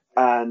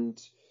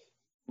 and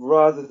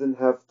rather than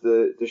have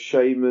the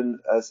shaman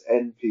as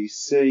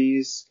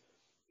NPCs,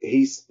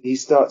 he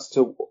starts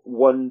to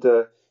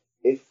wonder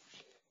if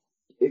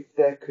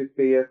there could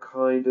be a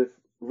kind of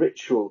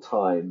ritual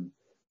time,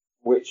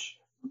 which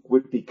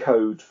would be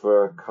code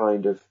for a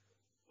kind of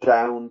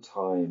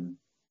downtime,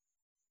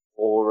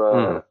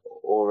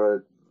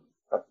 or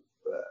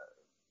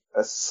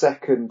a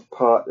second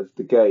part of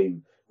the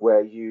game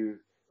where you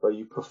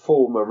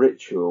perform a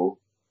ritual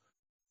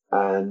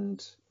and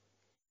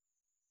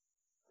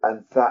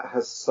that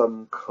has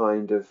some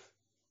kind of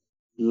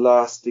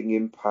lasting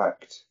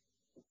impact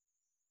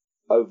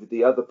over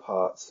the other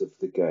parts of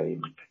the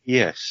game.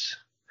 Yes.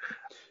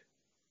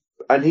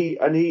 And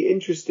he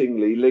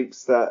interestingly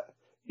links that,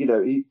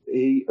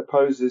 he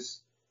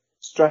opposes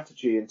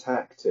strategy and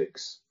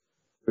tactics,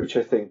 which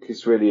I think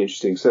is really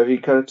interesting. So he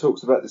kind of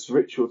talks about this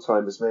ritual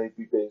time as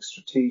maybe being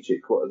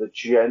strategic. What are the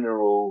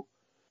general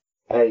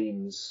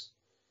aims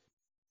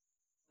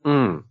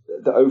the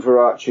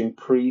overarching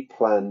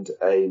pre-planned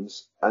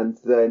aims, and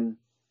then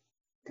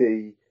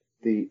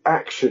the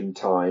action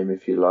time,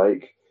 if you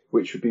like,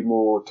 which would be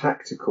more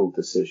tactical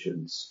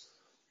decisions.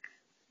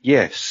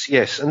 Yes,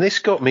 yes. And this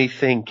got me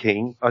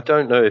thinking, I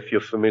don't know if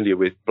you're familiar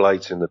with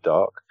Blades in the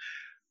Dark.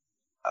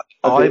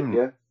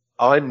 I'm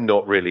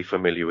not really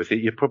familiar with it.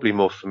 You're probably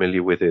more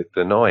familiar with it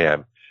than I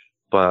am.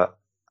 But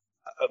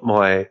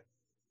my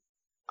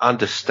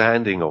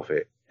understanding of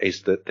it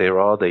is that there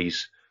are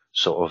these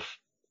sort of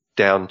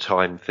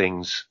downtime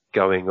things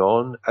going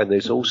on, and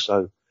there's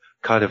also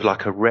kind of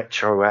like a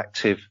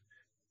retroactive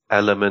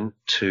element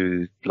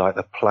to like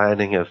the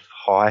planning of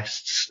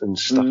heists and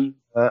stuff like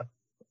that.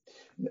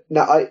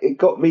 Now, it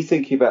got me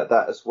thinking about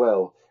that as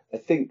well. I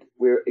think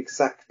we're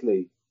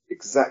exactly,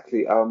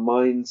 our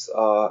minds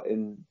are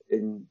in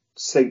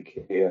sync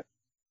here.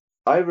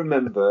 I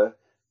remember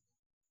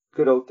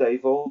good old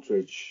Dave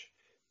Aldridge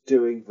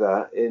doing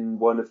that in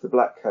one of the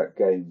Black Hat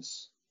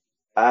games.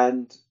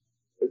 And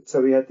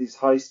so we had these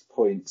heist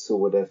points or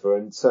whatever.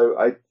 And so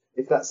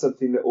if that's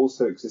something that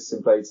also exists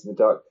in Blades in the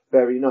Dark,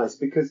 very nice,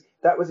 because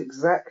that was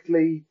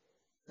exactly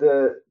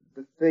the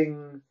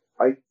thing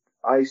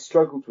I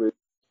struggled with,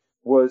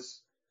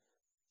 was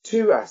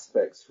two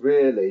aspects,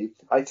 really.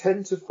 I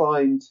tend to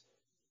find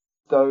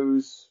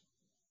those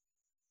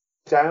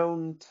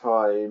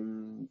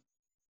downtime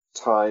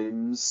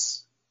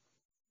times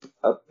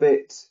a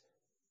bit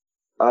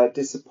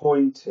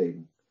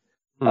disappointing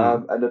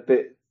and a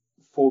bit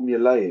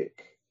formulaic.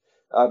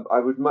 I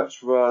would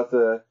much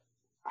rather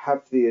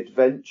have the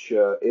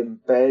adventure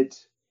embed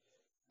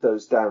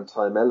those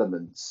downtime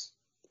elements.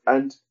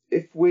 And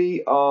if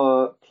we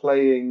are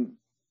playing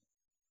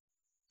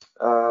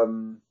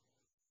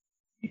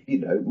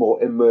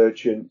more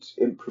emergent,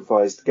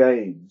 improvised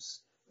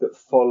games that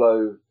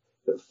follow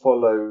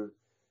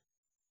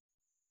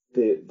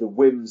the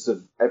whims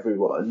of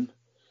everyone,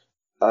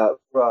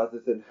 rather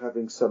than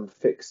having some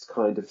fixed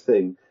kind of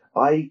thing,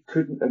 I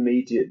couldn't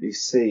immediately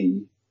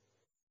see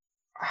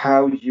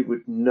how you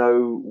would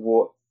know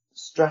what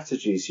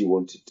strategies you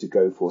wanted to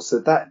go for. So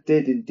that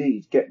did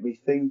indeed get me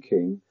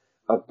thinking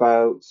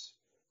about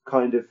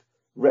kind of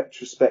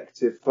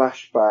retrospective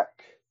flashback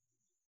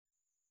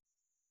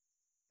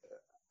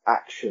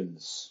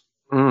actions.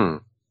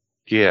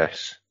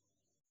 Yes.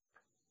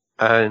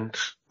 And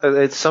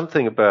there's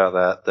something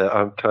about that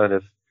I'm kind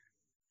of,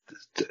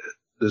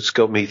 that's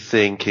got me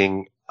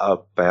thinking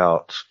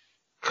about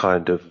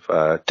kind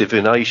of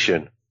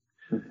divination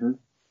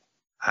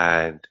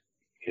and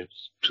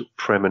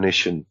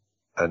premonition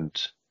and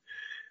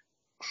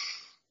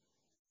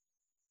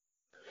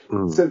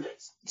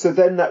So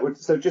then that would,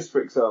 so just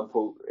for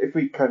example, if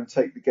we can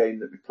take the game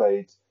that we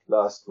played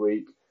last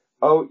week,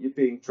 you're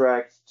being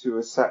dragged to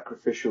a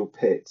sacrificial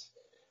pit.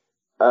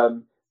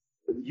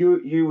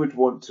 You would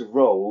want to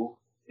roll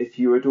if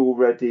you had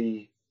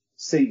already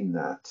seen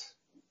that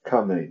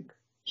coming.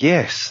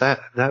 Yes,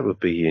 that would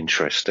be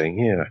interesting.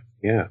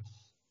 Yeah.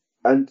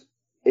 And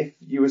if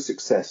you were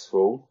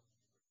successful,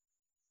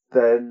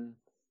 then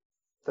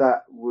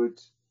that would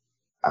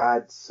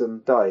add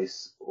some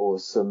dice or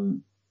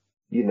some,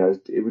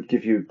 it would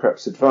give you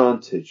perhaps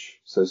advantage.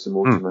 So some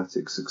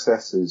automatic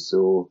successes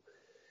or,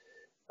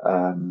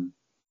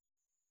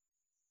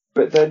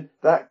 but then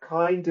that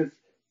kind of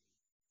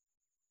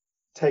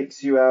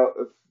takes you out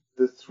of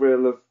the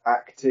thrill of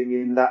acting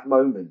in that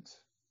moment.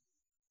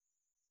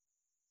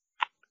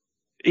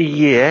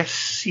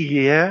 Yes,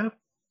 yeah.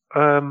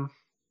 And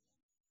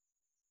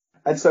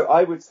so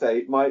I would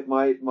say my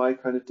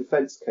kind of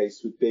defense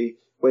case would be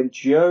when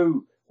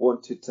Joe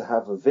wanted to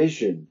have a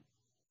vision,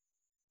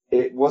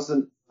 it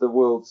wasn't the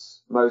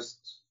world's most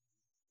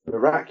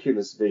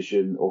miraculous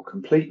vision or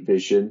complete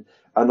vision,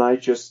 and I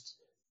just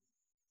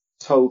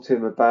told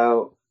him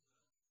about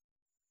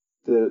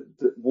the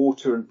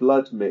water and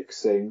blood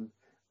mixing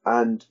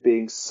and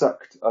being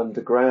sucked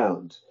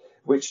underground,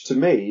 which to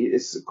me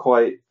is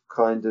quite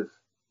kind of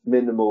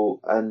minimal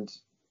and,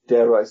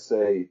 dare I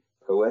say,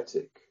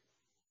 poetic.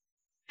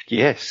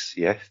 Yes,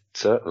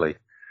 certainly.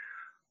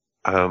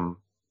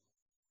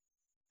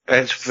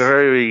 It's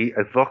very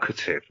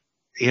evocative.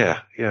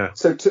 Yeah.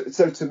 So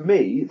to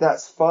me,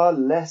 that's far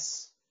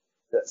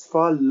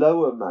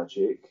lower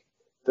magic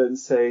than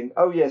saying,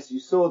 oh yes, you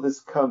saw this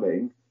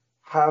coming,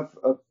 have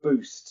a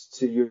boost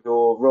to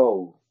your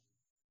roll.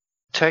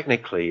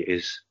 Technically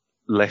is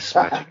less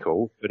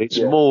magical, but it's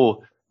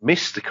more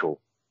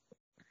mystical.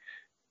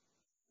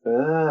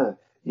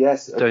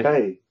 Yes,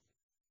 okay.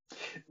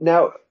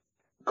 Now,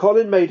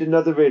 Colin made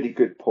another really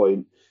good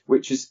point,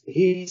 which is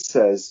he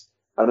says,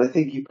 and I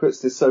think he puts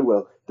this so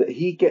well, that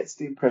he gets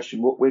the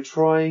impression what we're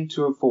trying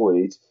to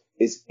avoid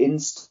is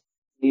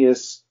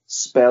instantaneous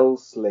spell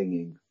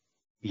slinging.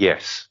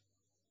 Yes.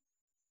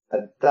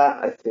 And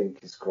that, I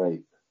think, is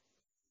great.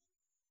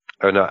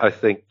 And I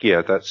think,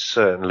 that's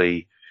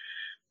certainly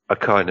a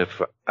kind of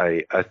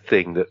a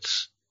thing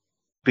that's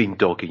been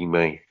dogging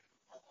me.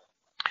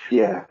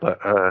 Yeah. But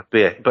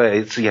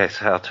it's,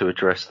 how to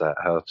address that,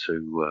 how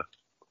to...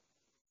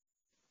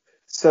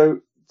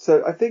 So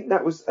I think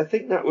that was,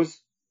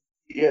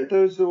 Yeah,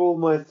 those are all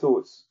my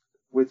thoughts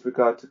with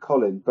regard to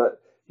Colin. But,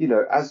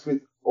 as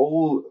with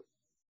all,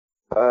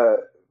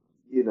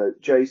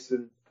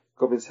 Jason,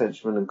 Goblin's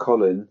Henchman and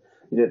Colin,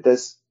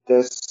 there's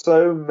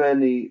so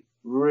many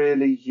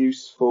really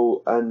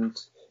useful and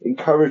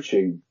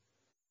encouraging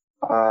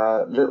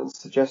little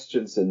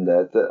suggestions in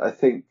there that I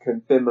think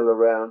can bimmel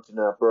around in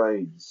our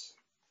brains.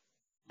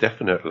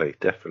 Definitely.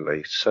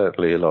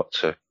 Certainly a lot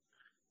to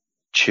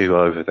chew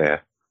over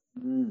there.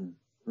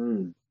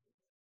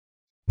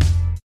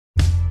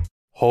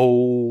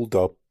 Hold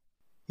up.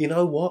 You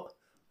know what?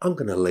 I'm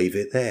going to leave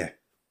it there.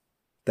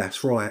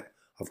 That's right.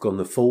 I've gone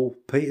the full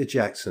Peter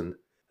Jackson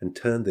and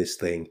turned this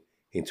thing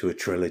into a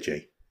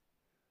trilogy.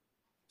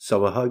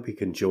 So I hope you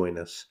can join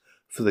us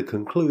for the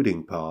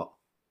concluding part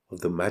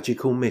of the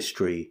magical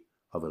mystery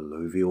of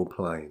alluvial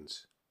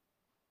plains.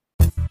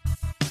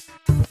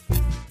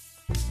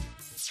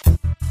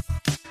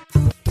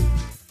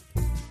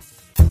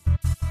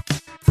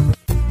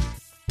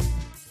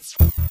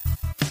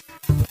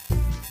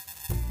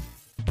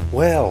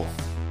 Well,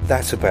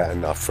 that's about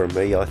enough from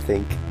me, I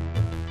think.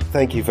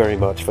 Thank you very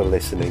much for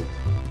listening.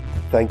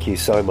 Thank you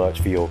so much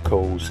for your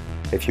calls.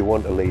 If you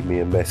want to leave me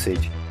a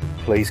message,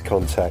 please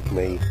contact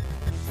me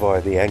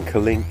via the anchor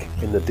link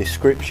in the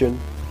description.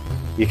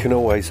 You can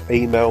always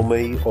email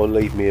me or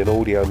leave me an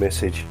audio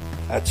message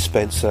at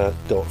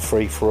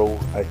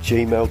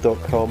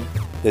spencer.freeforall@gmail.com.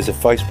 There's a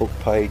Facebook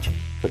page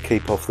for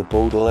Keep Off the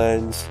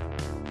Borderlands.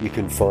 You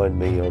can find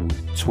me on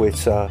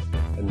Twitter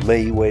and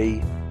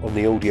MeWe, on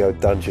the Audio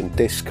Dungeon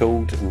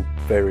Discord and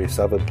various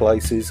other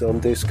places on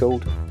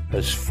Discord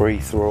as Free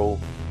Thrall.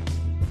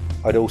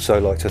 I'd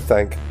also like to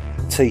thank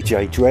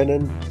TJ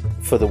Drennan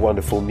for the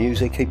wonderful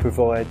music he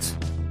provides.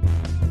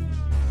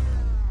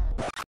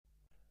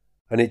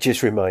 And it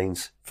just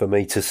remains for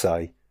me to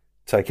say,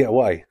 take it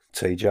away,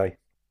 TJ.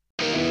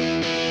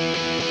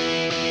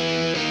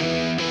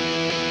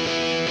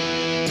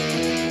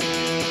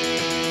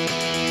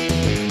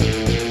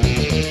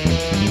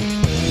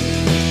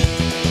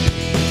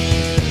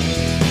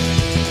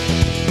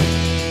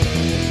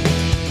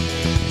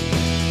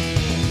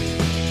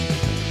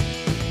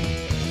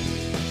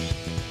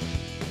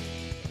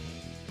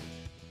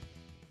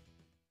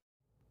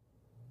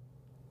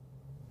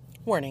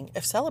 Warning,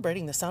 if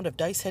celebrating the sound of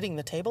dice hitting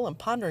the table and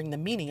pondering the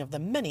meaning of the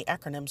many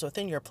acronyms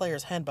within your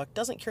player's handbook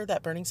doesn't cure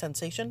that burning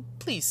sensation,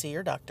 please see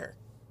your doctor.